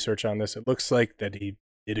actually did research on this. It looks like that he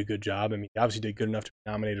did a good job. I mean, he obviously did good enough to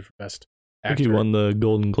be nominated for Best Actor. I think he won the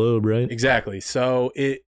Golden Globe, right? Exactly. So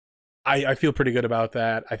I feel pretty good about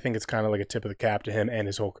that. I think it's kind of like a tip of the cap to him and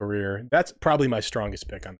his whole career. That's probably my strongest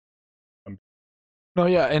pick on. No,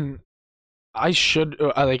 yeah, and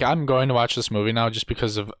I'm going to watch this movie now just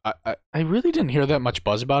because of I really didn't hear that much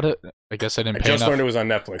buzz about it. I guess I didn't pay enough. I just learned it was on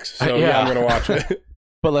Netflix, so yeah, I'm going to watch it.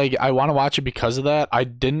 But like, I want to watch it because of that. I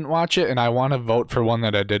didn't watch it, and I want to vote for one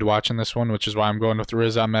that I did watch in this one, which is why I'm going with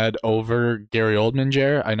Riz Ahmed over Gary Oldman.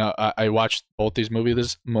 Jer, I know I watched both these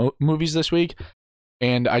movies this week,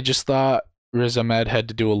 and I just thought Riz Ahmed had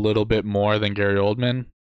to do a little bit more than Gary Oldman.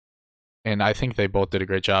 And I think they both did a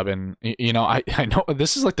great job. And, I know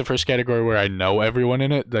this is like the first category where I know everyone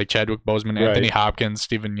in it, like Chadwick Boseman, right. Anthony Hopkins,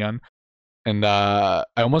 Steven Yeun. And I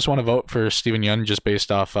almost want to vote for Steven Yeun just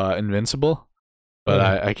based off Invincible. But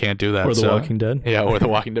I can't do that. Or The Walking Dead. Yeah, or The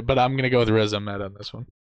Walking Dead. But I'm going to go with Riz Ahmed on this one.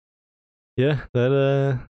 Yeah,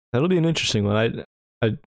 that'll be an interesting one.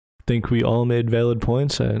 I think we all made valid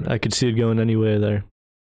points. I could see it going any way there.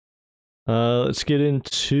 Let's get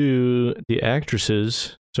into the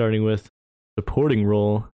actresses, starting with supporting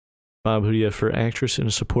role. Bob, who do you have for actress in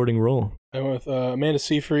a supporting role? I went with Amanda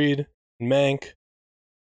Seyfried and Mank,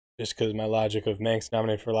 just because my logic of Mank's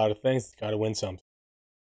nominated for a lot of things, it's got to win something.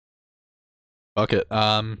 Fuck it.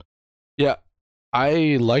 Yeah,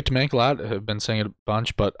 I liked Mank a lot. I've been saying it a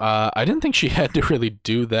bunch, but I didn't think she had to really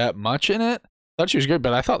do that much in it. I thought she was great,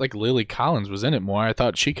 but I thought like Lily Collins was in it more. I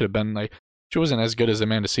thought she could have been like, she wasn't as good as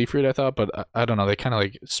Amanda Seyfried, I thought, but I don't know. They kind of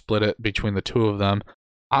like split it between the two of them.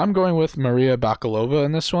 I'm going with Maria Bakalova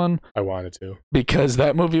in this one. I wanted to. Because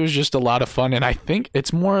that movie was just a lot of fun, and I think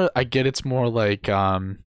it's more like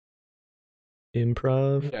improv.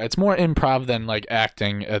 Yeah, it's more improv than like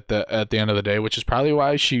acting at the end of the day, which is probably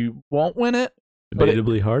why she won't win it.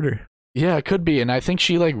 Debatably harder. Yeah, it could be, and I think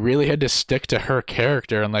she like really had to stick to her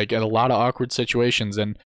character and like in a lot of awkward situations.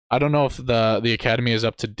 And I don't know if the Academy is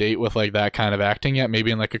up to date with like that kind of acting yet.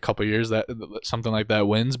 Maybe in like a couple years that something like that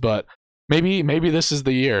wins, but maybe this is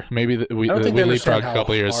the year. Maybe we leapfrog a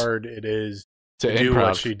couple years. How hard it is to do improv.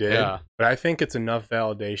 What she did, yeah. But I think it's enough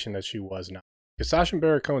validation that she was not. Because Sacha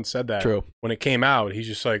Baron Cohen said that. True. When it came out, he's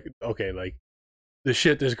just like, okay, like the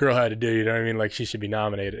shit this girl had to do. You know what I mean? Like she should be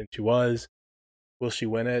nominated, and she was. Will she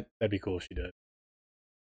win it? That'd be cool if she did.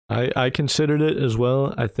 I considered it as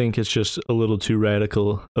well. I think it's just a little too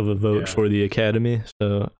radical of a vote for the Academy.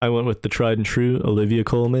 So I went with the tried and true Olivia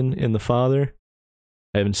Colman in The Father.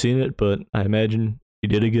 I haven't seen it, but I imagine she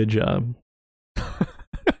did a good job.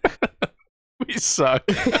 We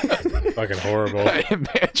suck. Fucking horrible. I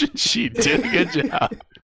imagine she did a good job.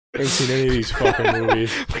 I haven't seen any of these fucking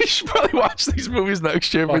movies. We should probably watch these movies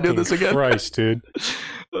next year if we do this again. Christ, dude.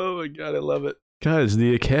 Oh my god, I love it. Guys,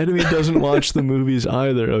 the Academy doesn't watch the movies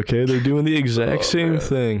either, okay? They're doing the exact same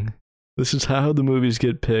thing. This is how the movies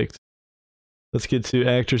get picked. Let's get to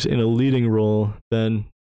actors in a leading role. Ben,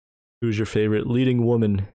 who's your favorite leading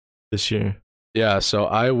woman this year? Yeah, so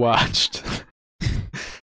I watched...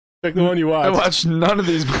 Pick the one you watched. I watched none of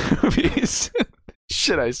these movies.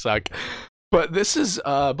 Shit, I suck. But this is,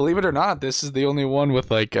 believe it or not, this is the only one with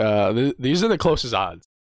like, these are the closest odds.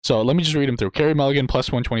 So let me just read them through. Carey Mulligan,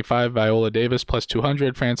 plus 125. Viola Davis, plus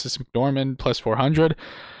 200. Frances McDormand, plus 400.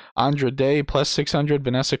 Andra Day, plus 600.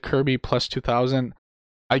 Vanessa Kirby, plus 2,000.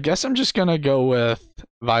 I guess I'm just going to go with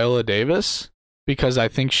Viola Davis because I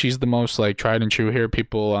think she's the most like tried and true here.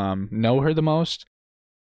 People know her the most.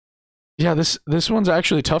 Yeah, this one's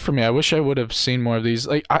actually tough for me. I wish I would have seen more of these.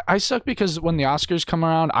 Like I suck because when the Oscars come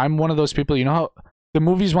around, I'm one of those people, you know how the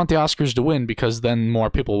movies want the Oscars to win because then more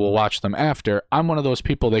people will watch them after. I'm one of those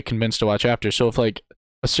people they convince to watch after. So if like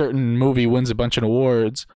a certain movie wins a bunch of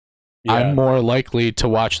awards, I'm more likely to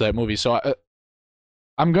watch that movie. So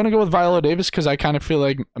I'm going to go with Viola Davis because I kind of feel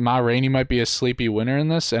like Ma Rainey might be a sleepy winner in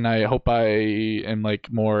this, and I hope I am like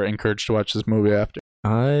more encouraged to watch this movie after.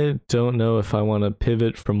 I don't know if I want to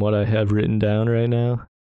pivot from what I have written down right now.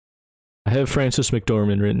 I have Frances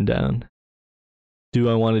McDormand written down. Do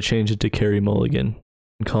I want to change it to Carey Mulligan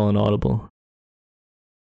and call an audible?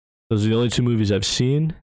 Those are the only two movies I've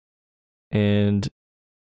seen, and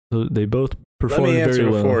they both performed very well. Let me answer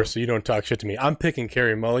before so you don't talk shit to me. I'm picking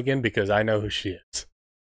Carey Mulligan because I know who she is.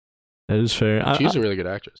 That is fair. She's a really good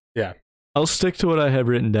actress. Yeah. I'll stick to what I have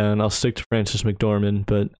written down. I'll stick to Frances McDormand,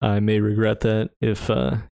 but I may regret that if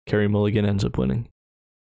Carey Mulligan ends up winning.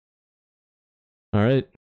 All right.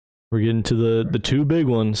 We're getting to the two big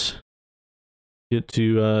ones. Get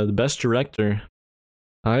to the best director.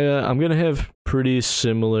 I'm going to have pretty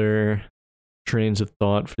similar trains of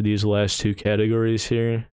thought for these last two categories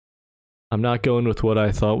here. I'm not going with what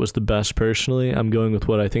I thought was the best personally. I'm going with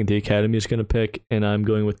what I think the Academy is going to pick, and I'm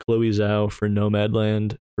going with Chloe Zhao for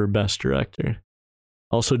Nomadland for Best Director.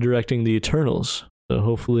 Also directing The Eternals, so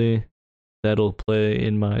hopefully that'll play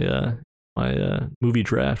in my movie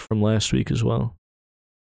draft from last week as well.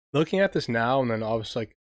 Looking at this now, and then obviously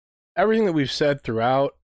like everything that we've said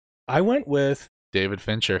throughout, I went with David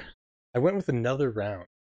Fincher. I went with Another Round.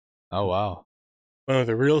 Oh wow. Went with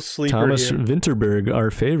a real sleeper Thomas here. Vinterberg,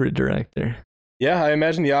 our favorite director. Yeah, I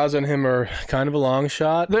imagine the odds on him are kind of a long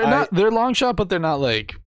shot. They're long shot, but they're not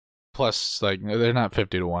like plus like they're not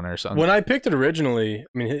 50-1 or something. When I picked it originally,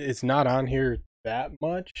 I mean it's not on here that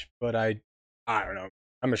much, but I don't know.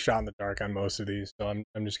 I'm a shot in the dark on most of these, so I'm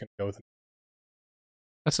just gonna go with it.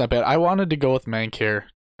 That's not bad. I wanted to go with Mank here.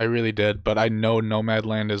 I really did, but I know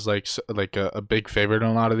Nomadland is like a big favorite in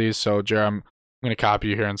a lot of these. So, Jared, I'm going to copy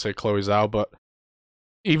you here and say Chloe Zhao. But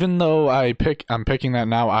even though I'm picking that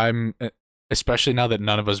now, I'm especially now that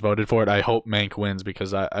none of us voted for it. I hope Mank wins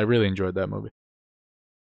because I really enjoyed that movie.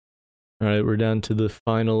 All right, we're down to the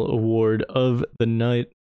final award of the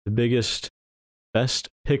night, the biggest Best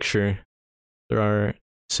Picture. There are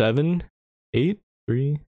 8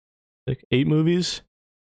 movies.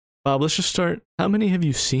 Bob, let's just start. How many have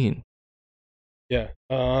you seen? Yeah.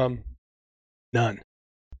 None.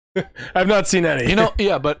 I've not seen any.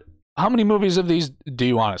 Yeah, but how many movies of these do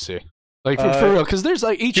you want to see? Like, for real, because there's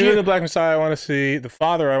like each year. The Black Messiah I want to see. The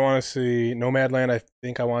Father I want to see. Nomadland I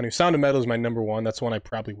think I want to. Sound of Metal is my number one. That's one I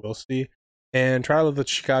probably will see. And Trial of the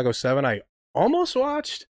Chicago 7 I almost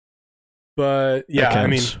watched. But yeah, I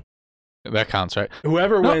mean... That counts, right?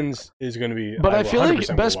 Whoever wins is going to be. But I feel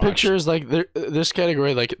like Best Picture is like this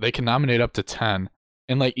category. Like they can nominate up to 10,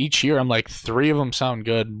 and like each year, I'm like 3 of them sound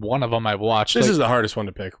good. 1 of them I've watched. This is the hardest one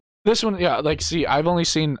to pick. This one, yeah. Like, see, I've only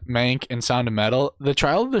seen Mank and Sound of Metal. The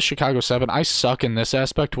Trial of the Chicago 7, I suck in this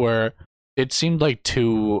aspect where it seemed like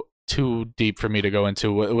too deep for me to go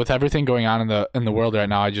into. With everything going on in the world right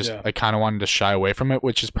now, I kind of wanted to shy away from it,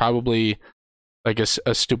 which is probably like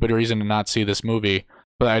a stupid reason to not see this movie.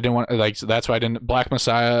 But I didn't want that's why I didn't. Black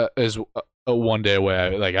Messiah is a one day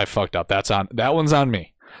away. I fucked up. That one's on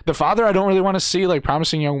me. The Father I don't really want to see. Like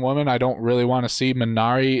Promising Young Woman I don't really want to see.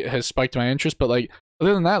 Minari has spiked my interest, but like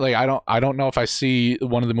other than that, like I don't know if I see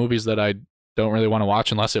one of the movies that I don't really want to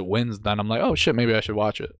watch unless it wins. Then I'm like, oh shit, maybe I should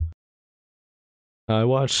watch it. I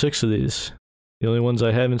watched 6 of these. The only ones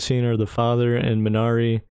I haven't seen are The Father and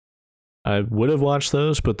Minari. I would have watched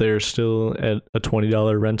those, but they're still at a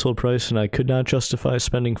 $20 rental price, and I could not justify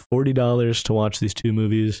spending $40 to watch these 2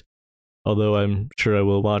 movies, although I'm sure I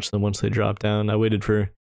will watch them once they drop down. I waited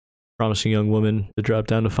for Promising Young Woman to drop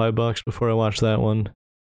down to $5 before I watched that one,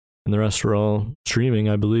 and the rest were all streaming,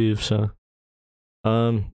 I believe, so.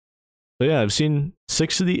 But yeah, I've seen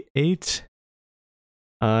 6 of the 8.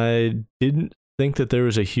 I didn't think that there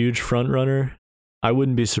was a huge front runner. I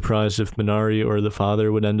wouldn't be surprised if Minari or The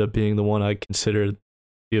Father would end up being the one I consider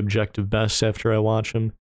the objective best after I watch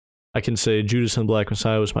them. I can say Judas and the Black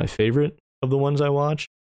Messiah was my favorite of the ones I watched.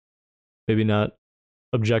 Maybe not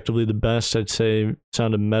objectively the best. I'd say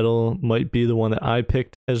Sound of Metal might be the one that I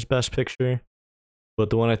picked as Best Picture.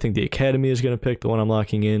 But the one I think the Academy is going to pick, the one I'm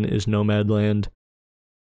locking in, is Nomadland.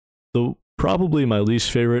 Probably my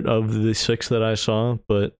least favorite of the 6 that I saw,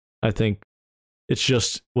 but I think it's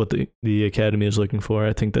just what the Academy is looking for.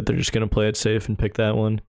 I think that they're just going to play it safe and pick that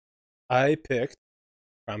one. I picked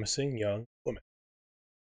Promising Young Woman.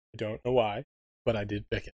 I don't know why, but I did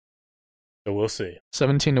pick it. So we'll see.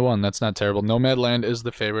 17-1. That's not terrible. Nomadland is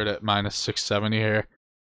the favorite at -670 here.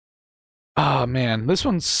 Oh man, this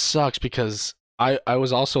one sucks because I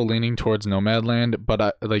was also leaning towards Nomadland, but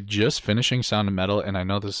I like just finishing Sound of Metal, and I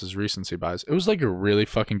know this is recency bias. It was like a really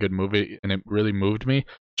fucking good movie, and it really moved me.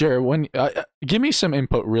 Jared, give me some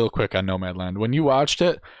input real quick on Nomadland. When you watched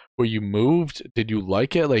it, were you moved? Did you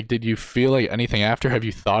like it? Like, did you feel like anything after? Have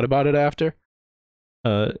you thought about it after?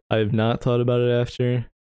 I have not thought about it after.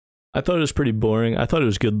 I thought it was pretty boring. I thought it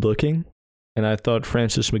was good looking, and I thought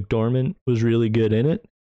Frances McDormand was really good in it,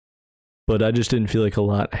 but I just didn't feel like a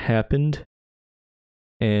lot happened.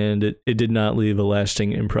 and it did not leave a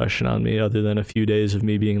lasting impression on me other than a few days of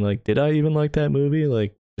me being like, did I even like that movie?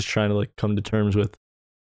 Like, just trying to like come to terms with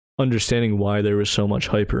understanding why there was so much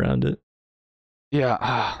hype around it.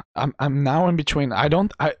 Yeah, I'm now in between.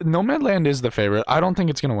 Nomadland is the favorite. I don't think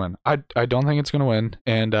it's gonna win. I don't think it's gonna win,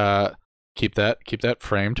 and keep that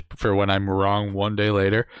framed for when I'm wrong one day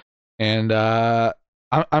later. And I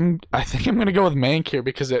think I'm gonna go with Mank here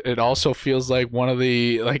because it also feels like one of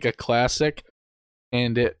the like a classic,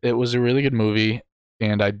 and it was a really good movie.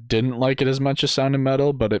 And I didn't like it as much as Sound of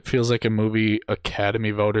Metal, but it feels like a movie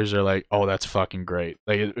Academy voters are like, oh, that's fucking great.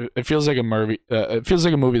 Like it feels like a movie. It feels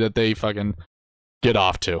like a movie that they fucking get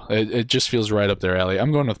off to. It just feels right up their alley.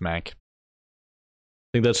 I'm going with Mank. I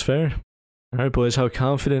think that's fair. All right, boys, how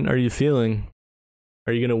confident are you feeling?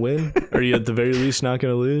 Are you going to win? Are you at the very least not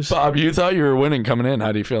going to lose? Bob, you thought you were winning coming in.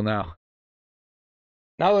 How do you feel now?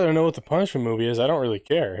 Now that I know what the Punishment movie is, I don't really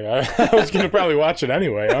care. I was going to probably watch it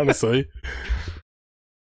anyway, honestly.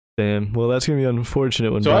 Damn. Well, that's going to be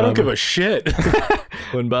unfortunate when So I don't give a shit.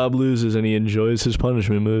 When Bob loses and he enjoys his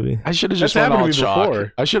Punishment movie. I should have just went all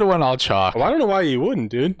chalk. I should have went all chalk. Well, I don't know why you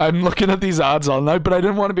wouldn't, dude. I'm looking at these odds all night, but I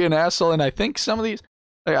didn't want to be an asshole, and I think some of these,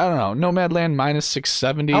 like, I don't know, Nomadland minus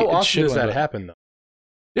 670. How often does that happen, though?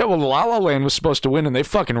 Yeah, well, La La Land was supposed to win, and they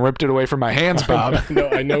fucking ripped it away from my hands, Bob.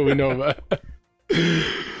 I know we know that.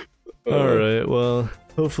 All right, well,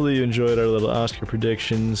 hopefully you enjoyed our little Oscar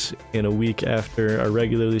predictions. In a week after our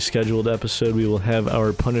regularly scheduled episode, we will have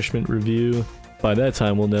our Punishment review. By that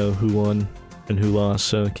time, we'll know who won and who lost,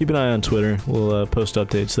 so keep an eye on Twitter. We'll post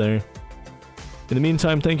updates there. In the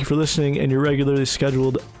meantime, thank you for listening, and your regularly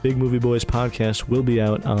scheduled Big Movie Boys podcast will be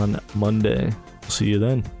out on Monday. See you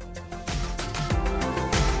then.